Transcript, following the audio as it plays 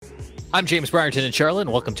I'm James Brierton in Charlotte,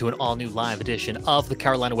 and welcome to an all-new live edition of the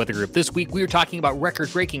Carolina Weather Group. This week, we are talking about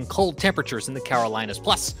record-breaking cold temperatures in the Carolinas.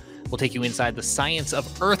 Plus, we'll take you inside the science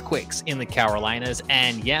of earthquakes in the Carolinas.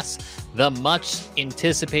 And yes, the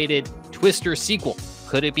much-anticipated Twister sequel.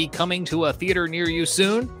 Could it be coming to a theater near you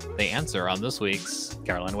soon? The answer on this week's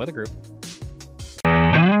Carolina Weather Group.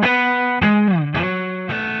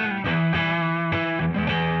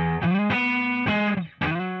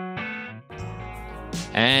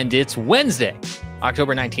 And it's Wednesday,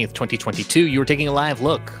 October 19th, 2022. You are taking a live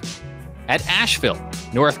look at Asheville,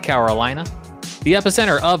 North Carolina, the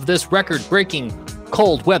epicenter of this record-breaking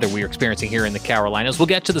cold weather we are experiencing here in the Carolinas. We'll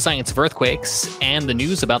get to the science of earthquakes and the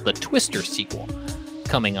news about the Twister sequel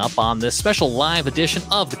coming up on this special live edition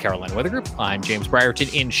of the Carolina Weather Group. I'm James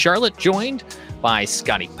Brierton in Charlotte, joined by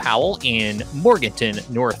Scotty Powell in Morganton,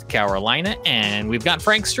 North Carolina, and we've got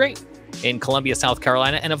Frank Strait in Columbia, South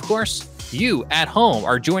Carolina, and of course, you at home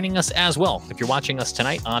are joining us as well. If you're watching us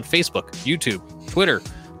tonight on Facebook, YouTube, Twitter,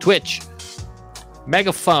 Twitch,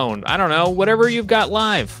 Megaphone, I don't know, whatever you've got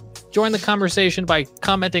live, join the conversation by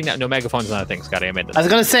commenting. No, Megaphone's not a thing, Scotty. I was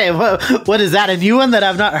going to say, what is that, a new one that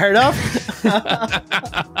I've not heard of?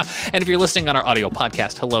 And if you're listening on our audio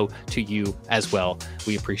podcast, hello to you as well.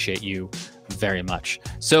 We appreciate you very much.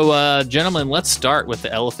 So, gentlemen, let's start with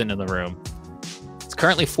the elephant in the room. It's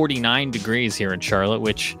currently 49 degrees here in Charlotte,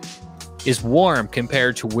 which is warm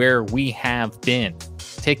compared to where we have been.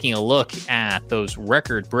 Taking a look at those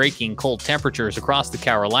record-breaking cold temperatures across the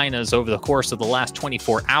Carolinas over the course of the last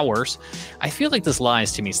 24 hours, I feel like this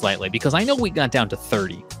lies to me slightly because I know we got down to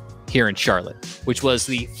 30 here in Charlotte, which was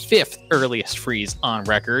the 5th earliest freeze on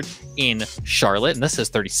record in Charlotte, and this says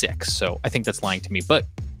 36, so I think that's lying to me. But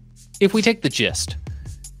if we take the gist,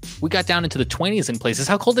 we got down into the 20s in places.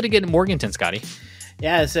 How cold did it get in Morganton, Scotty?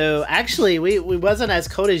 Yeah, so actually, we wasn't as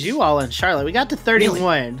cold as you all in Charlotte. We got to 31.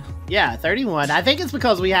 Really? Yeah, 31. I think it's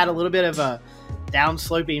because we had a little bit of a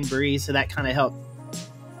down-sloping breeze, so that kind of helped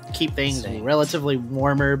keep things relatively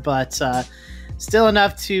warmer, but still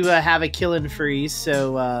enough to have a killing freeze.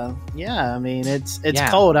 So, yeah, I mean, it's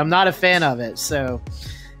cold. I'm not a fan of it, so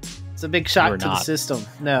it's a big shock to the system.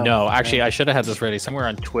 No, actually, I should have had this ready. Somewhere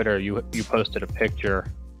on Twitter, you posted a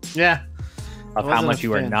picture of how much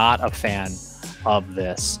you are not a fan of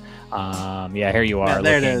this. Here you are.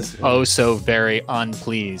 There it is. Oh, so very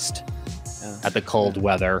unpleased at the cold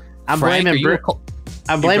weather. I'm blaming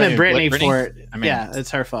Brittany for it. I mean, yeah, it's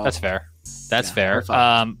her fault. That's fair. That's fair.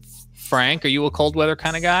 Frank, are you a cold weather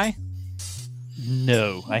kind of guy?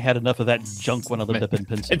 No, I had enough of that junk when I lived up in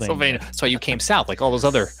Pennsylvania. That's why you came south, like all those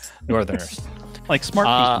other Northerners. Like smart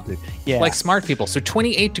people do. Yeah. Like smart people. So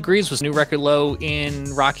 28 degrees was new record low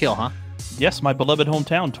in Rock Hill, huh? Yes, my beloved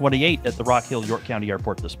hometown, 28 at the Rock Hill York County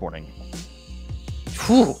Airport this morning.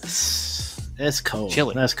 Whew. It's cold.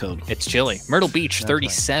 Chilly. That's cold. It's chilly. Myrtle Beach,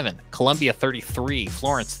 37. Right. Columbia, 33.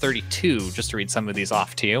 Florence, 32. Just to read some of these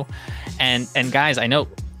off to you. And guys, I know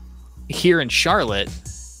here in Charlotte,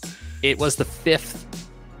 it was the 5th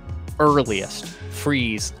earliest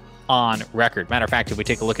freeze on record. Matter of fact, if we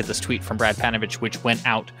take a look at this tweet from Brad Panovich, which went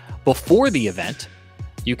out before the event,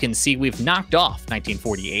 you can see we've knocked off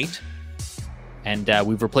 1948. And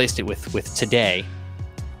we've replaced it with today.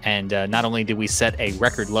 And not only did we set a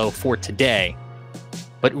record low for today,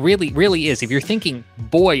 but really is, if you're thinking,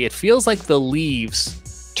 boy, it feels like the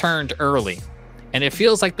leaves turned early, and it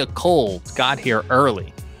feels like the cold got here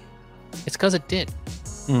early, it's because it did.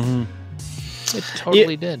 Mm-hmm. It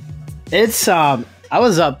totally did. It's, I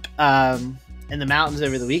was up in the mountains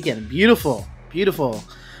over the weekend. Beautiful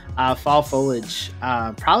fall foliage.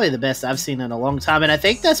 Probably the best I've seen in a long time. And I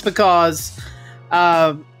think that's because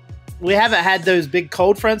we haven't had those big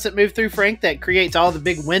cold fronts that move through, Frank, that creates all the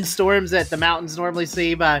big windstorms that the mountains normally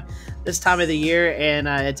see by this time of the year. And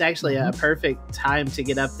it's actually a perfect time to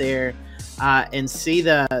get up there and see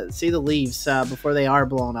the leaves before they are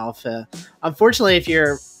blown off. Unfortunately, if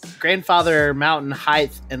you're grandfather mountain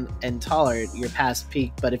height and taller, you're past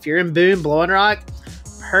peak. But if you're in Boone, Blowing Rock,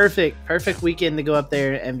 perfect weekend to go up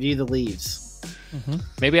there and view the leaves. Mm-hmm.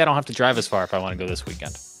 Maybe I don't have to drive as far if I want to go this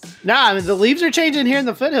weekend. No, I mean, the leaves are changing here in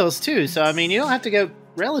the foothills too. So, I mean, you don't have to go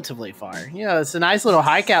relatively far. You know, it's a nice little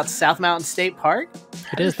hike out to South Mountain State Park.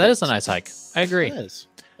 It is. That is a nice hike. I agree. It is.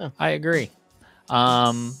 Oh. I agree.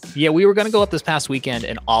 We were going to go up this past weekend,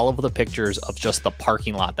 and all of the pictures of just the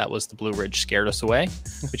parking lot that was the Blue Ridge scared us away,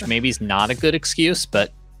 which maybe is not a good excuse,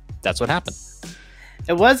 but that's what happened.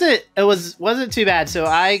 It wasn't too bad. So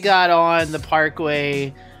I got on the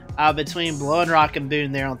Parkway between Blowing Rock and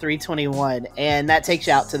Boone there on 321, and that takes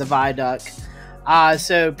you out to the viaduct.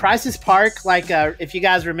 So Price's Park, like if you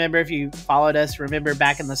guys remember, if you followed us, remember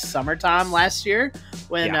back in the summertime last year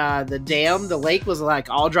when the lake was like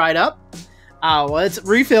all dried up. Well, it's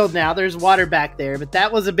refilled now. There's water back there, but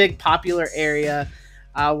that was a big popular area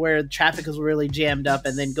where traffic was really jammed up,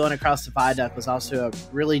 and then going across the viaduct was also a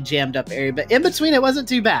really jammed up area. But in between, it wasn't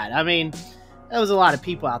too bad. I mean, there was a lot of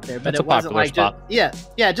people out there, but it wasn't like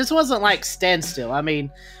it just wasn't like standstill. I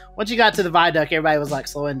mean, once you got to the viaduct, everybody was like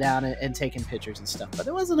slowing down and taking pictures and stuff. But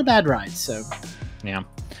it wasn't a bad ride. So yeah.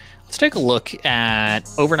 Let's take a look at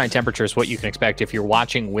overnight temperatures, what you can expect if you're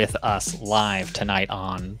watching with us live tonight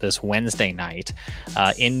on this Wednesday night.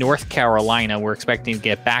 In North Carolina, we're expecting to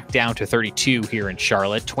get back down to 32 here in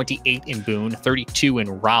Charlotte, 28 in Boone, 32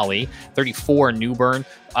 in Raleigh, 34 in New Bern.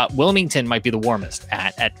 Wilmington might be the warmest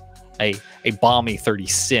at a balmy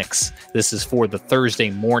 36. This is for the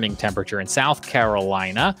Thursday morning temperature in South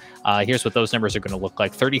Carolina. Here's what those numbers are going to look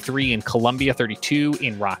like. 33 in Columbia, 32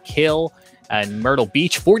 in Rock Hill, and Myrtle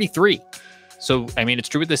Beach, 43. So, I mean, it's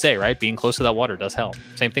true what they say, right? Being close to that water does help.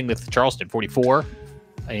 Same thing with Charleston, 44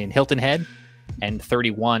 in Hilton Head, and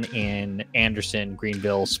 31 in Anderson,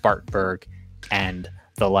 Greenville, Spartanburg, and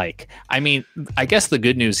the like. I mean, I guess the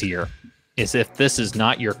good news here is if this is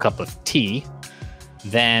not your cup of tea,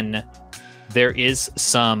 then there is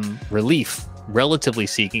some relief, relatively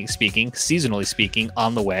speaking, seasonally speaking,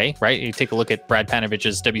 on the way, right? You take a look at Brad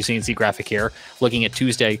Panovich's WCNC graphic here, looking at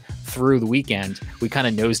Tuesday through the weekend. We kind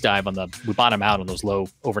of nosedive we bottom out on those low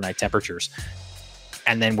overnight temperatures.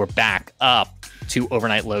 And then we're back up to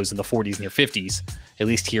overnight lows in the 40s, near 50s, at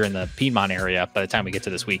least here in the Piedmont area by the time we get to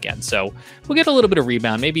this weekend. So we'll get a little bit of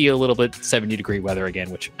rebound, maybe a little bit 70-degree weather again,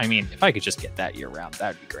 which, I mean, if I could just get that year round,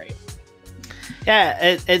 that'd be great.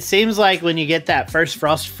 Yeah, it seems like when you get that first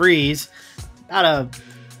frost freeze, about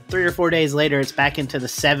 3 or 4 days later, it's back into the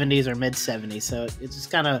 70s or mid 70s. So it just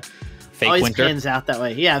kind of always winter. Pans out that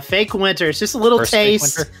way. Yeah, fake winter. It's just a little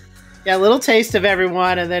taste. Yeah, a little taste of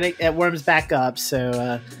everyone, and then it warms back up.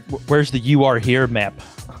 So where's the "You Are Here" map?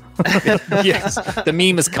 Yes, the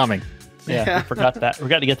meme is coming. Yeah, we forgot that. We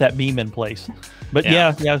got to get that meme in place. But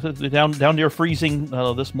yeah, down near freezing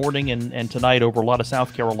this morning and tonight over a lot of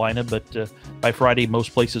South Carolina. But by Friday,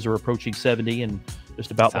 most places are approaching 70, and just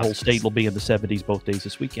about the whole state will be in the 70s both days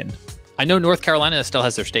this weekend. I know North Carolina still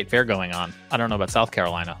has their state fair going on. I don't know about South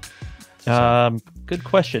Carolina. Good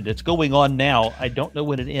question. It's going on now. I don't know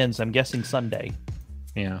when it ends. I'm guessing Sunday.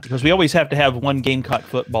 Yeah, because we always have to have one Gamecock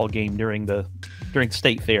football game during the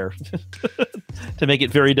state fair to make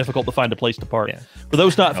it very difficult to find a place to park. Yeah. For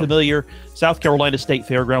those not familiar, South Carolina State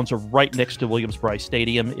Fairgrounds are right next to Williams-Brice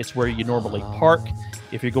Stadium. It's where you normally park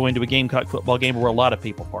if you're going to a Gamecock football game, where a lot of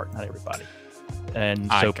people park, not everybody.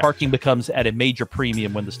 And so parking becomes at a major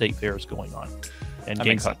premium when the state fair is going on, and that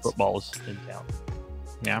Gamecock football is in town.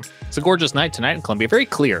 Yeah, it's a gorgeous night tonight in Columbia. Very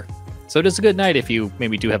clear. So it is a good night if you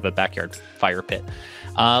maybe do have a backyard fire pit.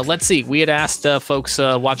 Let's see. We had asked folks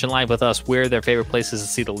watching live with us where their favorite places to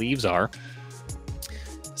see the leaves are.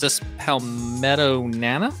 Is this Palmetto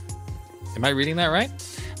Nana? Am I reading that right?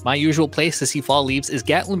 My usual place to see fall leaves is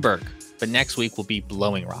Gatlinburg, but next week will be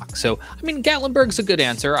Blowing Rock. So, I mean, Gatlinburg's a good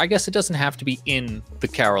answer. I guess it doesn't have to be in the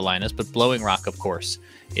Carolinas, but Blowing Rock, of course,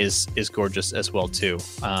 is gorgeous as well, too.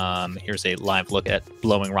 Here's a live look at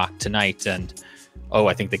Blowing Rock tonight, and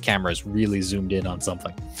I think the camera is really zoomed in on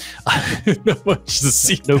something. Not much to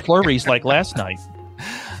see. No flurries like last night.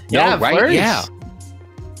 Yeah, right? Flurries. Yeah.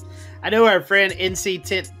 I know our friend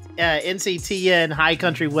NCT in High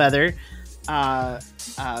Country Weather.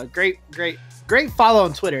 Great follow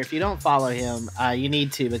on Twitter. If you don't follow him, you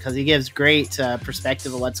need to, because he gives great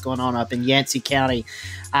perspective of what's going on up in Yancey County.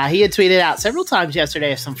 He had tweeted out several times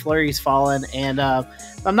yesterday of some flurries falling, and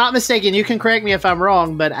if I'm not mistaken, you can correct me if I'm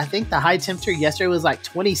wrong, but I think the high temperature yesterday was like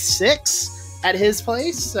 26 at his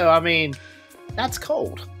place. So, I mean, that's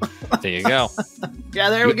cold. There you go. Yeah,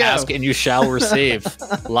 there we go. Ask and you shall receive.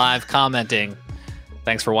 Live commenting.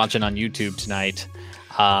 Thanks for watching on YouTube tonight.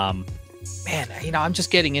 Man, I'm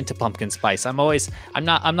just getting into pumpkin spice. I'm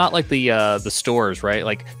not like the stores, right?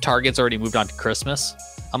 Like Target's already moved on to Christmas.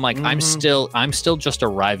 I'm like, I'm still just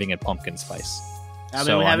arriving at pumpkin spice. I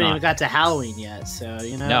mean, we haven't even got to Halloween yet, so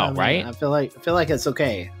No, right? I feel like it's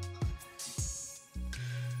okay.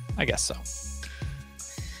 I guess so.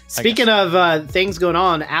 Speaking of things going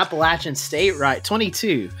on, Appalachian State, right?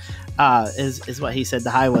 22 is what he said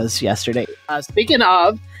the high was yesterday. Speaking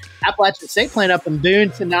of Appalachian State playing up in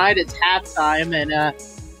Boone tonight, it's halftime, and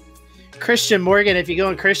Christian Morgan, if you go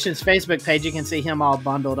on Christian's Facebook page, you can see him all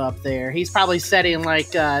bundled up there. He's probably setting,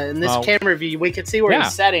 like, in this camera view, we can see where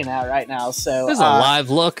he's setting at right now. So this is a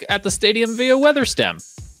live look at the stadium via WeatherStem.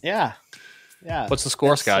 Yeah. What's the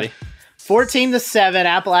score, Scotty? 14-7.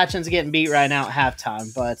 Appalachian's getting beat right now at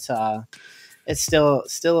halftime, but it's still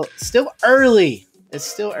early It's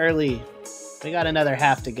still early. We got another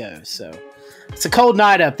half to go, so it's a cold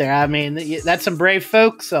night up there. I mean, that's some brave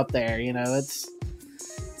folks up there. You know, it's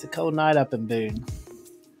a cold night up in Boone.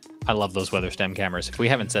 I love those WeatherStem cameras. If we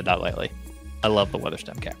haven't said that lately, I love the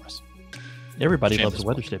WeatherStem cameras. Everybody loves the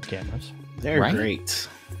WeatherStem cameras. They're great,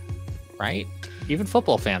 right? Even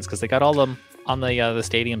football fans, because they got all them on the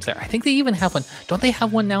stadiums there. I think they even have one. Don't they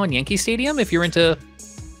have one now in Yankee Stadium? If you're into,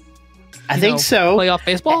 I think so, playoff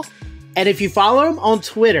baseball. And if you follow them on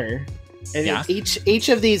Twitter, each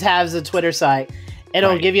of these has a Twitter site.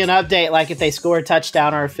 It'll give you an update, like if they score a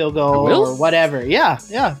touchdown or a field goal or whatever. Yeah.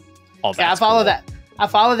 Oh, I follow that. I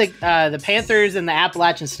follow the Panthers and the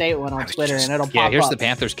Appalachian State one on Twitter, and it'll pop up. Yeah, here's the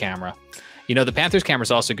Panthers camera. You know, the Panthers camera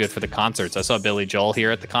is also good for the concerts. I saw Billy Joel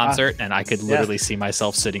here at the concert, and I could literally see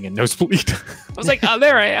myself sitting in nosebleed. I was like, oh,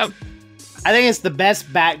 there I am. I think it's the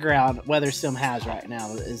best background WeatherStem has right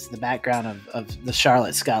now is the background of the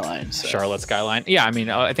Charlotte skyline. So. Charlotte skyline. Yeah, I mean,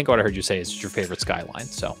 I think what I heard you say is your favorite skyline.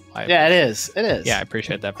 So it is. It is. Yeah, I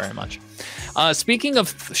appreciate that very much. Speaking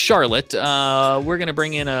of Charlotte, we're going to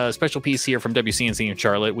bring in a special piece here from WCNC in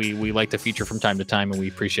Charlotte. We like to feature from time to time, and we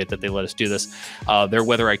appreciate that they let us do this. Their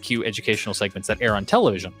Weather IQ educational segments that air on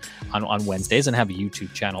television on Wednesdays and have a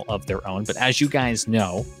YouTube channel of their own. But as you guys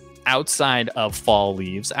know, outside of fall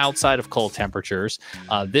leaves, outside of cold temperatures,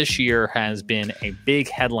 this year has been a big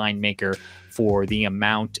headline maker for the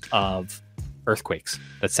amount of earthquakes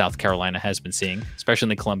that South Carolina has been seeing, especially in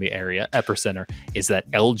the Columbia area. Epicenter is that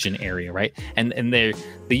Elgin area, right? And the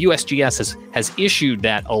USGS has issued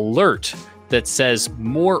that alert that says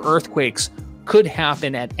more earthquakes could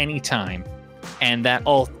happen at any time, and that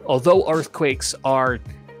although earthquakes are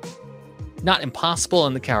not impossible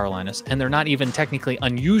in the Carolinas, and they're not even technically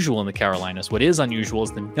unusual in the Carolinas. What is unusual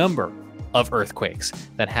is the number of earthquakes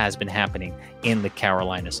that has been happening in the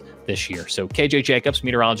Carolinas this year. So KJ Jacobs,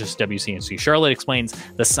 meteorologist at WCNC Charlotte, explains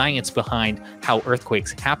the science behind how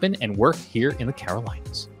earthquakes happen and work here in the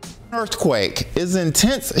Carolinas. Earthquake is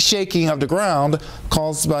intense shaking of the ground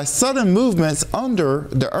caused by sudden movements under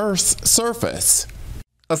the Earth's surface.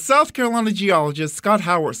 A South Carolina geologist, Scott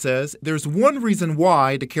Howard, says there's one reason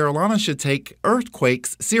why the Carolinas should take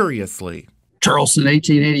earthquakes seriously. Charleston,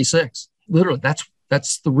 1886. Literally,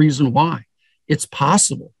 that's the reason why. It's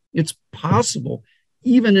possible. It's possible,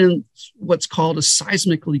 even in what's called a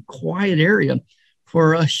seismically quiet area,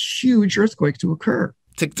 for a huge earthquake to occur.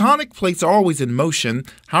 Tectonic plates are always in motion.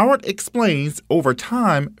 Howard explains over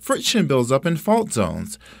time, friction builds up in fault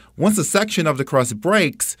zones. Once a section of the crust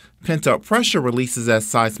breaks, pent-up pressure releases as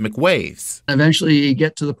seismic waves. Eventually, you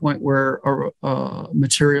get to the point where a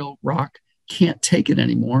material, rock, can't take it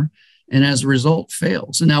anymore, and as a result,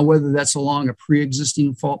 fails. And now, whether that's along a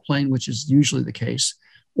pre-existing fault plane, which is usually the case,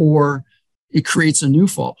 or it creates a new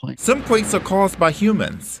fault plane. Some quakes are caused by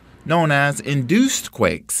humans, known as induced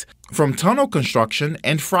quakes, from tunnel construction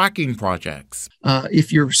and fracking projects.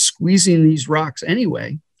 If you're squeezing these rocks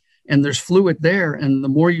anyway, and there's fluid there, and the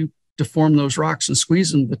more you deform those rocks and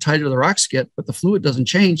squeeze them, the tighter the rocks get, but the fluid doesn't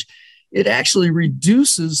change, it actually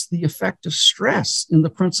reduces the effect of stress in the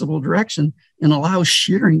principal direction and allows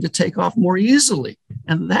shearing to take off more easily.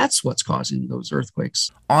 And that's what's causing those earthquakes.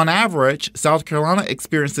 On average, South Carolina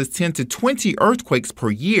experiences 10 to 20 earthquakes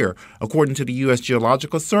per year, according to the U.S.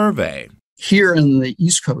 Geological Survey. Here in the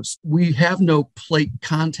East Coast, we have no plate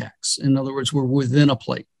contacts. In other words, we're within a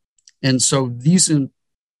plate. And so these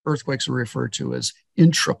earthquakes are referred to as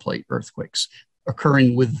intraplate earthquakes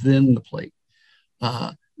occurring within the plate.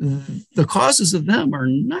 The causes of them are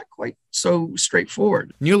not quite so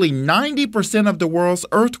straightforward. Nearly 90% of the world's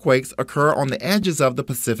earthquakes occur on the edges of the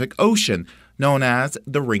Pacific Ocean, known as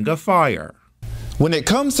the Ring of Fire. When it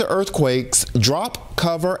comes to earthquakes, drop,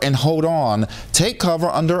 cover, and hold on. Take cover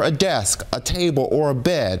under a desk, a table, or a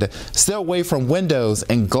bed. Stay away from windows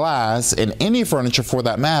and glass and any furniture for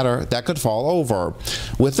that matter that could fall over.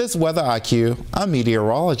 With this Weather IQ, I'm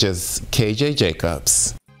meteorologist KJ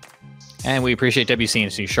Jacobs. And we appreciate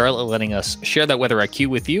WCNC Charlotte letting us share that Weather IQ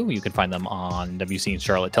with you. You can find them on WCNC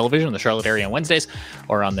Charlotte television in the Charlotte area on Wednesdays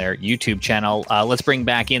or on their YouTube channel. Let's bring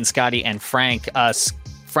back in Scotty and Frank.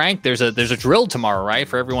 Frank, there's a drill tomorrow, right?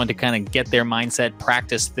 For everyone to kind of get their mindset,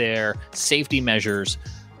 practice their safety measures.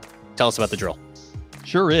 Tell us about the drill.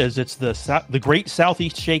 Sure is. It's the Great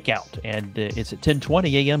Southeast Shakeout, and it's at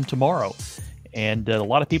 10:20 a.m. tomorrow. And a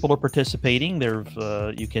lot of people are participating.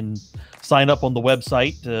 You can sign up on the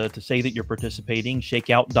website to say that you're participating.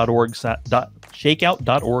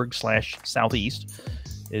 Shakeout.org/southeast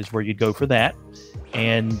is where you'd go for that.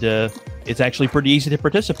 And it's actually pretty easy to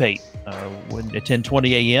participate. When at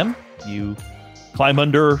 10:20 a.m., you climb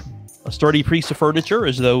under a sturdy piece of furniture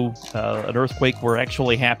as though an earthquake were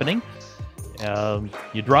actually happening.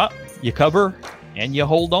 You drop, you cover, and you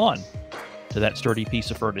hold on to that sturdy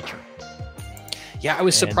piece of furniture. Yeah, I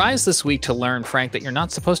was surprised this week to learn, Frank, that you're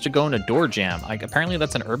not supposed to go in a door jam. Like, apparently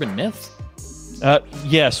that's an urban myth.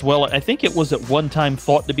 Yes, well, I think it was at one time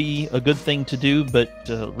thought to be a good thing to do, but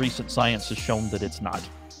recent science has shown that it's not.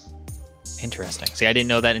 Interesting. See, I didn't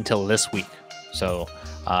know that until this week. So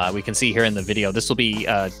we can see here in the video, this will be,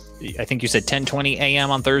 I think you said 10:20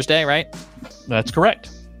 a.m. on Thursday, right? That's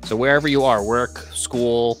correct. So wherever you are, work,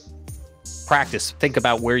 school, practice, think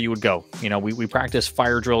about where you would go. You know, we practice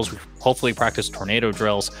fire drills, we hopefully practice tornado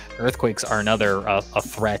drills. Earthquakes are another a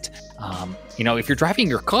threat. You know, if you're driving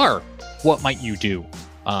your car, what might you do?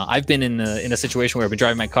 I've been in a situation where I've been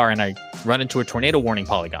driving my car and I run into a tornado warning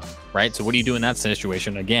polygon, right? So what do you do in that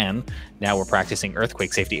situation? Again, now we're practicing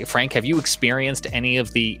earthquake safety. Frank, have you experienced any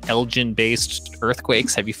of the Elgin-based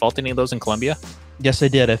earthquakes? Have you felt any of those in Columbia? Yes, I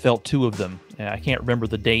did. I felt 2 of them. I can't remember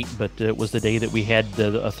the date, but it was the day that we had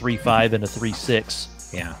a 3.5 and a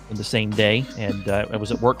 3.6 in the same day. And I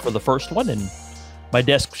was at work for the first one, and my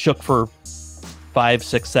desk shook for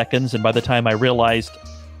 5-6 seconds. And by the time I realized,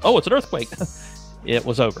 oh, it's an earthquake, it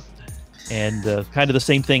was over. And kind of the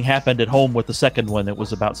same thing happened at home with the second one. It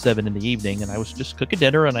was about 7 in the evening, and I was just cooking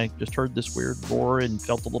dinner, and I just heard this weird roar and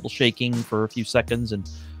felt a little shaking for a few seconds. And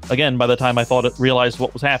again, by the time I realized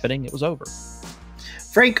what was happening, it was over.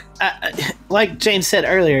 Frank, like James said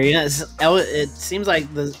earlier, you know, it seems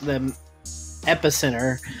like the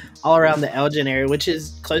epicenter all around the Elgin area, which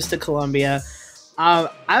is close to Columbia.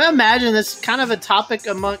 I imagine it's kind of a topic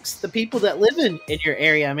amongst the people that live in your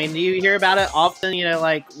area. I mean, do you hear about it often, you know,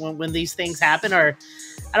 like when these things happen? Or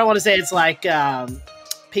I don't want to say it's like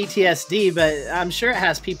PTSD, but I'm sure it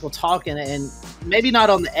has people talking, and maybe not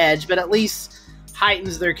on the edge, but at least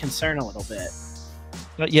heightens their concern a little bit.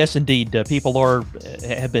 Yes, indeed. People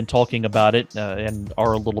have been talking about it and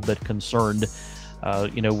are a little bit concerned.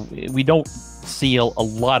 You know, we don't see a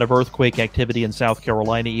lot of earthquake activity in South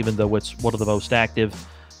Carolina, even though it's one of the most active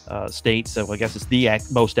states. So I guess it's the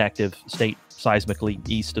most active state seismically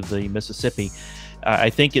east of the Mississippi.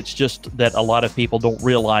 I think it's just that a lot of people don't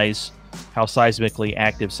realize how seismically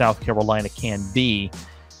active South Carolina can be.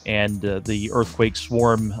 And the earthquake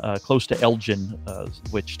swarm close to Elgin,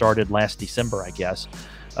 which started last December, I guess,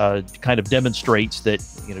 kind of demonstrates that,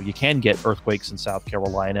 you know, you can get earthquakes in South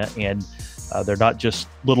Carolina, and they're not just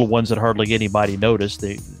little ones that hardly anybody notice.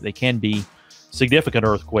 They can be significant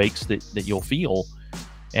earthquakes that you'll feel.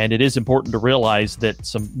 And it is important to realize that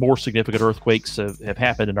some more significant earthquakes have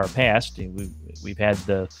happened in our past. We've had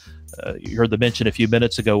you heard the mention a few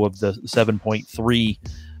minutes ago of the 7.3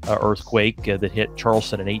 earthquake that hit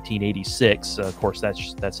Charleston in 1886. Of course,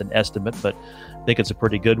 that's an estimate, but I think it's a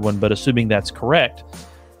pretty good one. But assuming that's correct,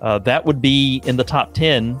 that would be in the top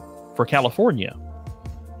 10 for California.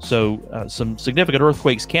 So some significant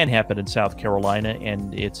earthquakes can happen in South Carolina,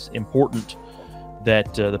 and it's important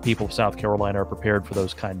that the people of South Carolina are prepared for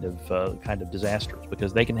those kind of disasters,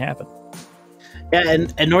 because they can happen. Yeah,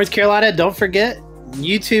 and North Carolina, don't forget,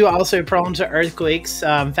 you two also prone to earthquakes.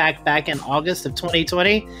 In fact, back in August of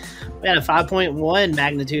 2020, we had a 5.1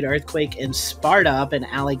 magnitude earthquake in Sparta up in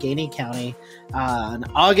Allegheny County on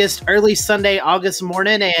early Sunday, August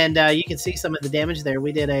morning, and you can see some of the damage there.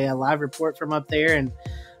 We did a live report from up there, and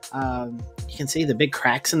you can see the big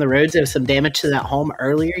cracks in the roads. There was some damage to that home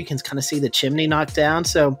earlier. You can kind of see the chimney knocked down.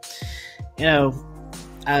 So, you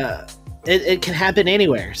know, it can happen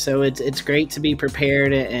anywhere. So it's great to be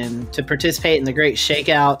prepared and to participate in the Great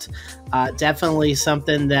Shakeout. Definitely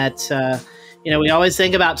something that, you know, we always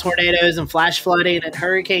think about tornadoes and flash flooding and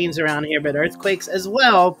hurricanes around here, but earthquakes as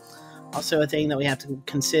well. Also a thing that we have to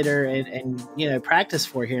consider and you know, practice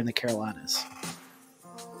for here in the Carolinas.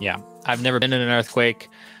 Yeah, I've never been in an earthquake.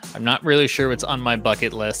 I'm not really sure what's on my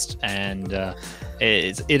bucket list, and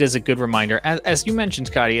it is a good reminder. As you mentioned,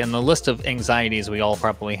 Scotty, in the list of anxieties we all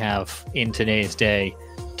probably have in today's day,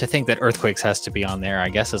 to think that earthquakes has to be on there, I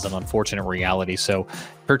guess, is an unfortunate reality. So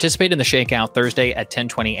participate in the Shakeout Thursday at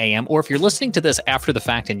 10:20 a.m. Or if you're listening to this after the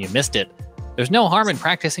fact and you missed it, there's no harm in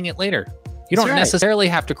practicing it later. You don't necessarily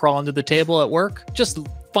have to crawl under the table at work. Just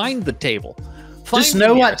find the table. Just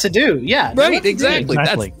know what to do. Yeah. Right. Exactly.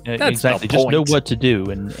 That's exactly. Just know what to do.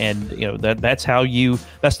 And you know, that's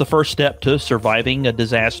the first step to surviving a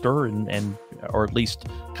disaster and or at least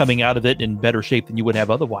coming out of it in better shape than you would have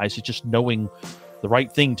otherwise. It's just knowing the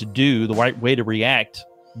right thing to do, the right way to react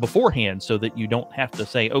beforehand, so that you don't have to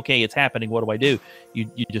say, okay, it's happening, what do I do? You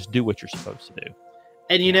just do what you're supposed to do.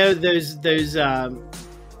 And you know, those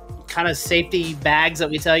kind of safety bags that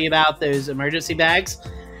we tell you about, those emergency bags,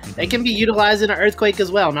 They can be utilized in an earthquake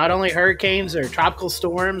as well. Not only hurricanes or tropical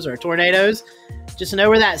storms or tornadoes. Just know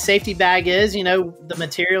where that safety bag is. You know, the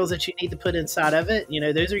materials that you need to put inside of it. You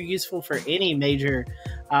know, those are useful for any major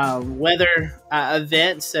weather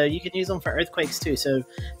event. So you can use them for earthquakes too. So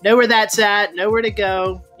know where that's at. Know where to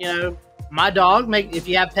go. You know, my dog. If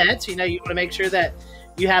you have pets, you know, you want to make sure that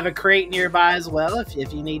you have a crate nearby as well if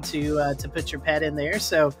you need to put your pet in there.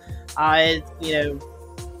 So, you know,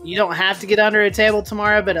 you don't have to get under a table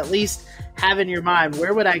tomorrow, but at least have in your mind,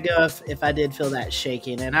 where would I go if I did feel that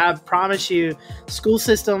shaking? And I promise you, school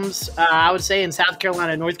systems, I would say in South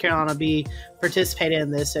Carolina, North Carolina, be participating in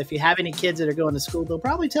this. So if you have any kids that are going to school, they'll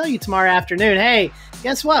probably tell you tomorrow afternoon, hey,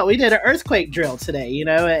 guess what? We did an earthquake drill today, you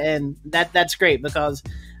know, and that's great because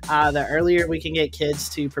the earlier we can get kids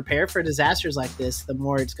to prepare for disasters like this, the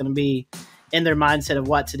more it's going to be in their mindset of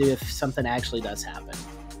what to do if something actually does happen.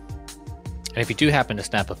 And if you do happen to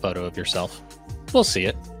snap a photo of yourself, we'll see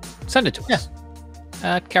it. Send it to us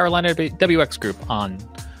at Carolina WX Group on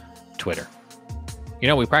Twitter. You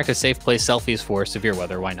know, we practice safe place selfies for severe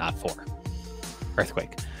weather. Why not for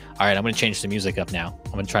earthquake? All right, I'm going to change the music up now.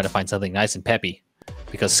 I'm going to try to find something nice and peppy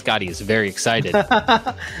because Scotty is very excited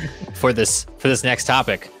for this next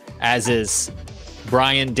topic, as is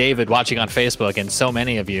Brian David watching on Facebook and so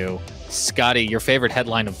many of you. Scotty, your favorite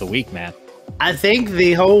headline of the week, man. I think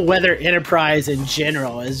the whole weather enterprise in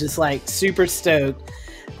general is just like super stoked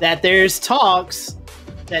that there's talks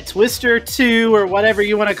that Twister 2 or whatever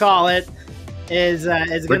you want to call it is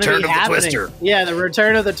going to be happening. Yeah, the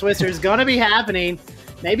return of the Twister is going to be happening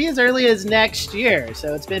maybe as early as next year.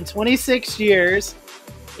 So it's been 26 years.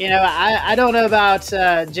 You know, I don't know about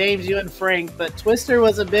James, you and Frank, but Twister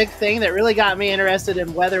was a big thing that really got me interested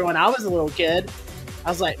in weather when I was a little kid. I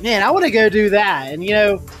was like, man, I want to go do that. And, you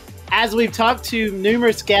know, as we've talked to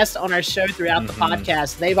numerous guests on our show throughout the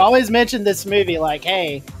podcast, they've always mentioned this movie like,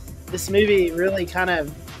 hey, this movie really kind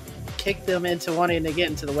of kicked them into wanting to get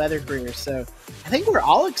into the weather career. So I think we're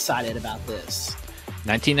all excited about this.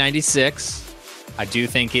 1996. I do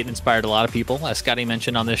think it inspired a lot of people. As Scotty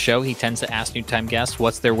mentioned on this show, he tends to ask new time guests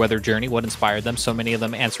what's their weather journey, what inspired them. So many of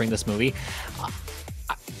them answering this movie.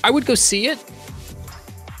 I would go see it.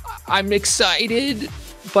 I'm excited,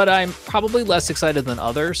 but I'm probably less excited than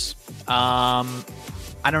others. I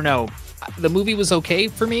don't know. The movie was okay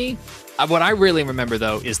for me. What I really remember,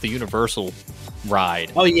 though, is the Universal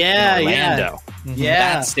ride. Oh, yeah, in Orlando.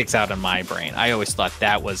 Yeah. That sticks out in my brain. I always thought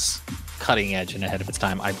that was cutting edge and ahead of its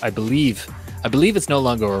time. I believe it's no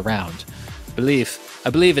longer around. I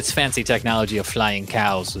believe its fancy technology of flying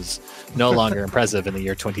cows is no longer impressive in the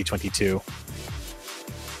year 2022.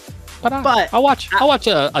 But I'll watch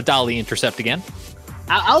a Dolly intercept again.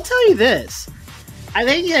 I'll tell you this. I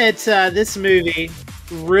think this movie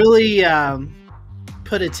really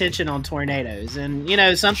put attention on tornadoes, and you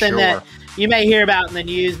know, something that you may hear about in the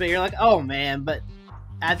news, but you're like, oh man. But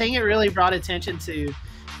I think it really brought attention to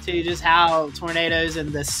just how tornadoes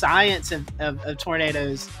and the science of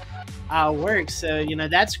tornadoes works. So, you know,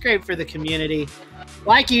 that's great for the community.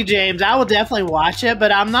 Like you, James, I will definitely watch it,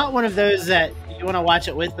 but I'm not one of those that you want to watch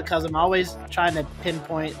it with because I'm always trying to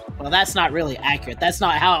pinpoint. Well, that's not really accurate. That's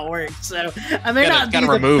not how it works. So I may not be the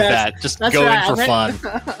remove best. That. Just go in for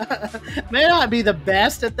fun. May not be the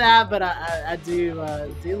best at that, but I do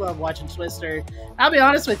love watching Twister. I'll be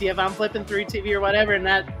honest with you, if I'm flipping through TV or whatever and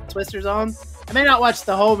that Twister's on, I may not watch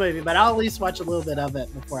the whole movie, but I'll at least watch a little bit of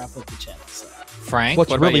it before I flip the channel. So. Frank,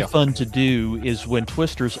 what's really fun to do is when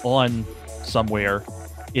Twister's on somewhere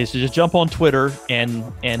is to just jump on Twitter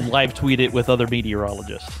and live tweet it with other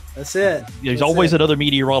meteorologists. That's it. There's always another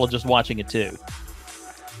meteorologist watching it too.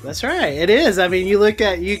 That's right. It is. I mean,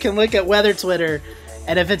 you can look at weather Twitter,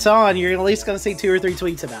 and if it's on, you're at least going to see 2 or 3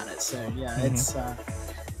 tweets about it. So yeah,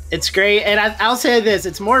 it's great. And I'll say this: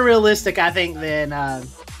 it's more realistic, I think, than.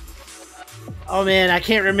 Oh man, I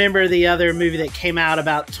can't remember the other movie that came out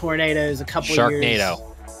about tornadoes a couple years.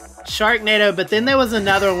 Sharknado, but then there was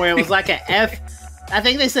another one where it was like I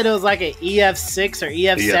think they said it was like an EF6 or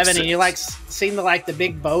EF7, and you like seen the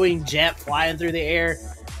big Boeing jet flying through the air.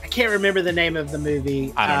 I can't remember the name of the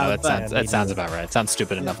movie. I don't know. That sounds about right. It sounds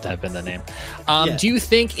stupid enough to have been the name. Do you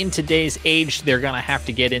think in today's age they're going to have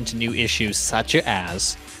to get into new issues such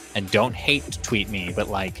as, and don't hate to tweet me, but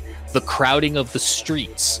like the crowding of the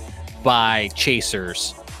streets by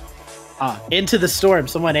chasers? Into the Storm.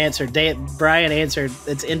 Someone answered. Brian answered.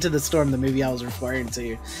 It's Into the Storm, the movie I was referring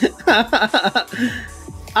to.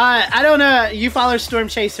 I don't know. You follow Storm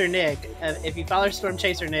Chaser Nick. If you follow Storm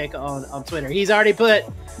Chaser Nick on Twitter, he's already put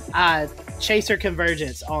Chaser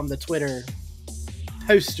Convergence on the Twitter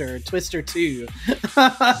poster, Twister 2.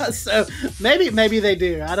 So maybe they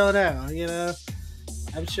do. I don't know. You know.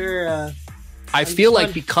 I'm sure. I feel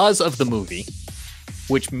like because of the movie,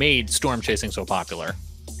 which made storm chasing so popular,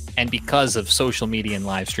 and because of social media and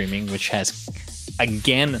live streaming, which has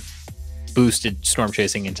again boosted storm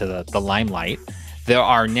chasing into the limelight, there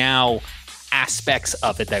are now aspects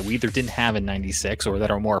of it that we either didn't have in 96 or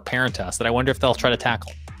that are more apparent to us that I wonder if they'll try to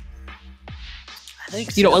tackle. I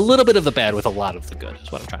think so. You know, a little bit of the bad with a lot of the good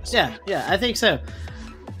is what I'm trying to say. Yeah, I think so.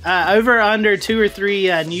 Over under 2 or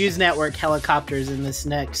 3 news network helicopters in this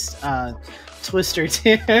next Twister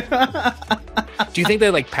 2. Do you think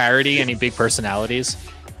they like parody any big personalities?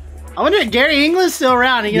 I wonder if Gary England's still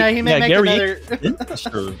around. You know, he may make Gary another.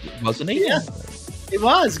 Sure, wasn't he? Yeah, it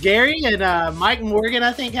was Gary and Mike Morgan.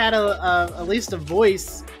 I think had at least a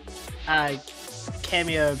voice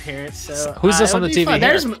cameo appearance. So who's this on the TV?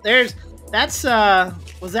 There's that's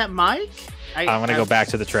was that Mike? I'm gonna go back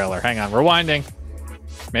to the trailer. Hang on, rewinding.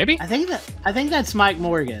 Maybe I think that's Mike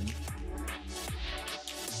Morgan.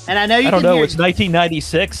 And I know you. I don't know. It's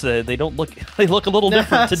 1996. They don't look. They look a little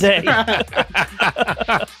different today.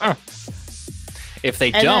 If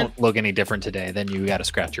they don't look any different today, then you got to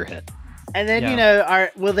scratch your head. And then you know,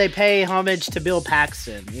 will they pay homage to Bill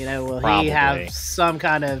Paxton? You know, will he have some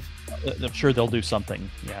kind of? I'm sure they'll do something.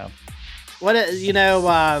 Yeah. What you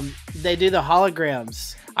know? They do the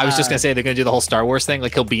holograms. I was just gonna say they're gonna do the whole Star Wars thing.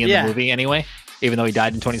 Like he'll be in the movie anyway, even though he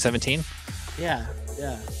died in 2017. Yeah.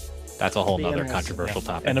 That's a whole nother controversial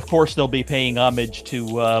topic. And of course, they'll be paying homage to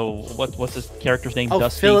what's his character's name?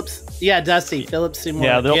 Dusty. Phillips. Yeah, Dusty. Philip Seymour.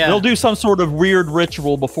 Yeah, they'll do some sort of weird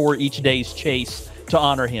ritual before each day's chase to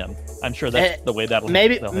honor him. I'm sure that's the way that'll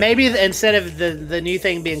maybe instead of the new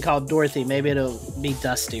thing being called Dorothy, maybe it'll be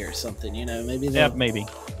Dusty or something. You know, maybe. Maybe.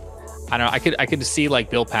 I don't know. I could see like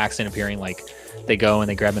Bill Paxton appearing like. They go and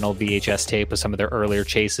they grab an old VHS tape of some of their earlier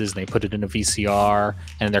chases and they put it in a VCR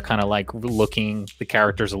and they're kind of like the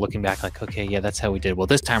characters are looking back like, okay, yeah, that's how we did. Well,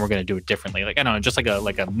 this time we're going to do it differently. Like, I don't know, just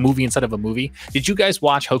like a movie instead of a movie. Did you guys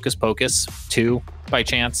watch Hocus Pocus 2 by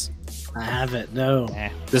chance? I haven't, no.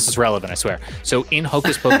 This is relevant, I swear. So in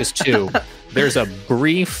Hocus Pocus 2, there's a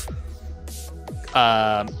brief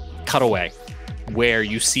cutaway where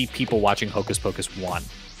you see people watching Hocus Pocus 1.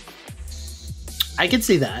 I can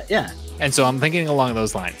see that, yeah. And so I'm thinking along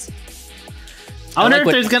those lines. I wonder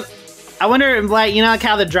I wonder, like, you know, like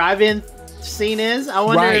how the drive-in scene is. I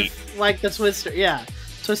wonder if, like, the Twister,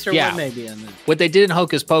 Twister 1 maybe in there. What they did in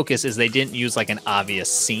Hocus Pocus is they didn't use like an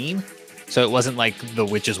obvious scene, so it wasn't like the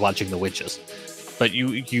witches watching the witches. But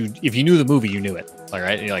you, if you knew the movie, you knew it, all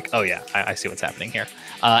right? And you're like, oh yeah, I see what's happening here.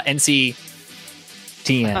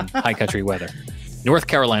 NCTN High Country Weather, North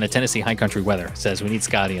Carolina, Tennessee High Country Weather says we need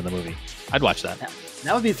Scotty in the movie. I'd watch that.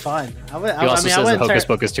 That would be fun. He also says that Hocus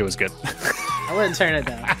Pocus 2 is good. I wouldn't turn it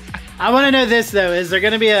down. I want to know this though: is there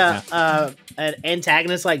going to be an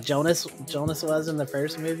antagonist like Jonas was in the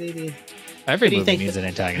first movie? Every movie needs an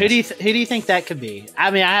antagonist. Who do you think that could be? I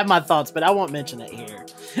mean, I have my thoughts, but I won't mention it here.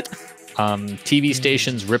 TV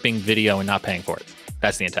stations ripping video and not paying for it.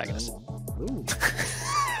 That's the antagonist. Ooh.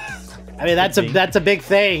 I mean, that's a big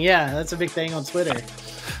thing. Yeah, that's a big thing on Twitter.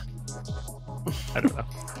 I don't know.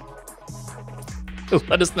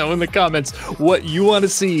 Let us know in the comments what you want to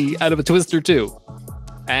see out of a Twister 2.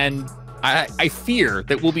 And I fear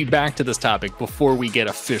that we'll be back to this topic before we get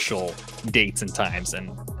official dates and times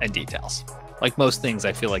and details. Like most things,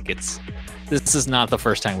 I feel like this is not the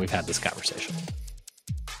first time we've had this conversation.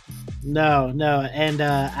 No. And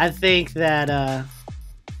I think that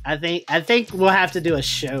I think we'll have to do a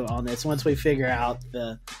show on this once we figure out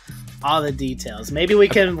all the details. Maybe we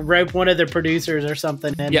can rope one of the producers or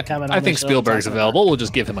something in. Yeah, I think Spielberg's available. We'll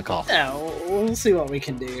just give him a call. Yeah, we'll see what we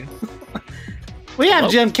can do. We have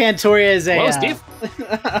Jim Cantoria as a... Hello, Steve.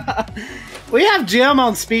 We have Jim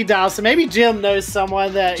on speed dial, so maybe Jim knows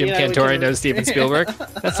someone that... Jim Cantoria knows Steven Spielberg?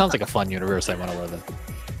 That sounds like a fun universe I want to live in.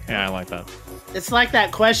 Yeah, I like that. It's like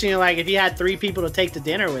that question, you're like, if you had 3 people to take to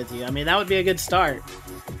dinner with you, I mean, that would be a good start.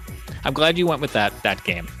 I'm glad you went with that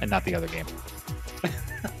game and not the other game.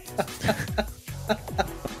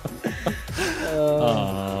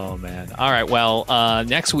 Oh man. All right, well,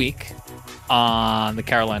 next week on the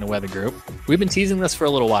Carolina Weather Group, we've been teasing this for a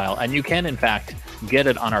little while, and you can in fact get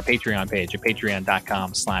it on our Patreon page at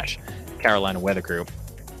patreon.com/Carolina Weather Group,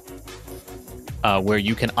 where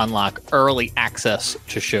you can unlock early access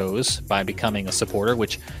to shows by becoming a supporter,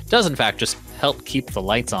 which does in fact just help keep the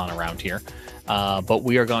lights on around here. But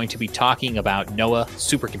we are going to be talking about NOAA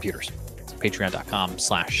supercomputers.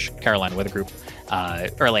 Patreon.com/Carolina Weather Group.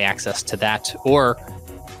 Early access to that, or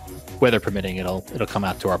weather permitting, it'll come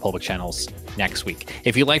out to our public channels next week.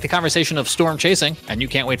 If you like the conversation of storm chasing and you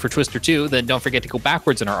can't wait for Twister 2, then don't forget to go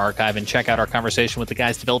backwards in our archive and check out our conversation with the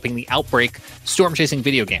guys developing the Outbreak storm chasing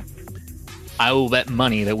video game. I will bet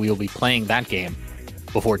money that we will be playing that game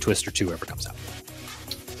before Twister 2 ever comes out.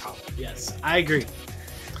 Yes, I agree.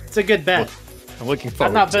 It's a good bet. I'm looking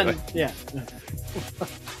forward to it. Yeah.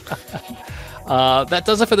 That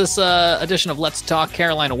does it for this edition of Let's Talk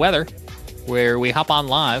Carolina Weather, where we hop on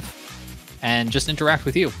live and just interact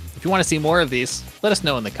with you. If you want to see more of these, let us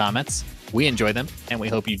know in the comments. We enjoy them, and we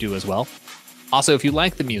hope you do as well. Also, if you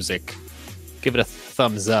like the music, give it a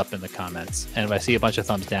thumbs up in the comments. And if I see a bunch of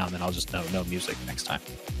thumbs down, then I'll just know no music next time.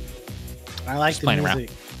 I like the music.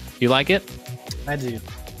 Around. You like it? I do.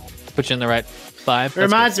 Put you in the right vibe. It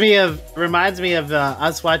reminds me of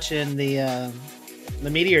us watching the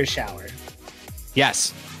meteor shower.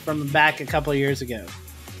 Yes. From back a couple of years ago.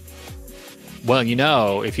 Well,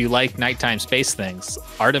 if you like nighttime space things,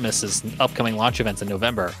 Artemis's upcoming launch events in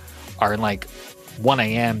November are in like 1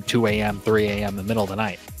 a.m., 2 a.m., 3 a.m. in the middle of the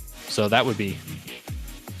night. So that would be,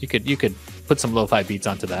 you could put some lo-fi beats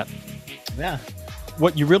onto that. Yeah.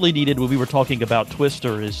 What you really needed when we were talking about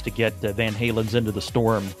Twister is to get Van Halen's Into the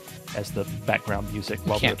Storm as the background music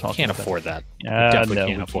while we were talking. Can't about afford that. that.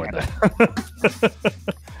 Definitely can't afford that.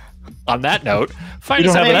 On that note, find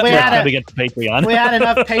us coming into Patreon. We had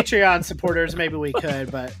enough Patreon supporters. Maybe we could,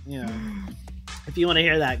 but if you want to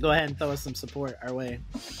hear that, go ahead and throw us some support our way.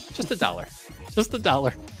 Just $1. Just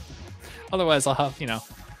 $1. Otherwise, I'll have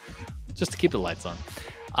just to keep the lights on.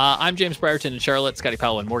 I'm James Brierton in Charlotte, Scotty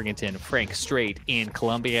Powell in Morganton, Frank Strait in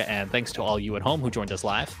Columbia, and thanks to all you at home who joined us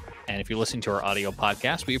live. And if you're listening to our audio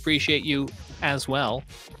podcast, we appreciate you as well,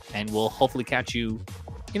 and we'll hopefully catch you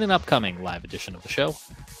in an upcoming live edition of the show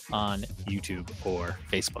on YouTube or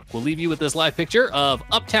Facebook. We'll leave you with this live picture of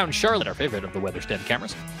Uptown Charlotte, our favorite of the Weather Stand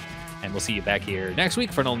cameras, and we'll see you back here next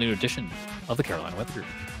week for an all-new edition of the Carolina Weather Group.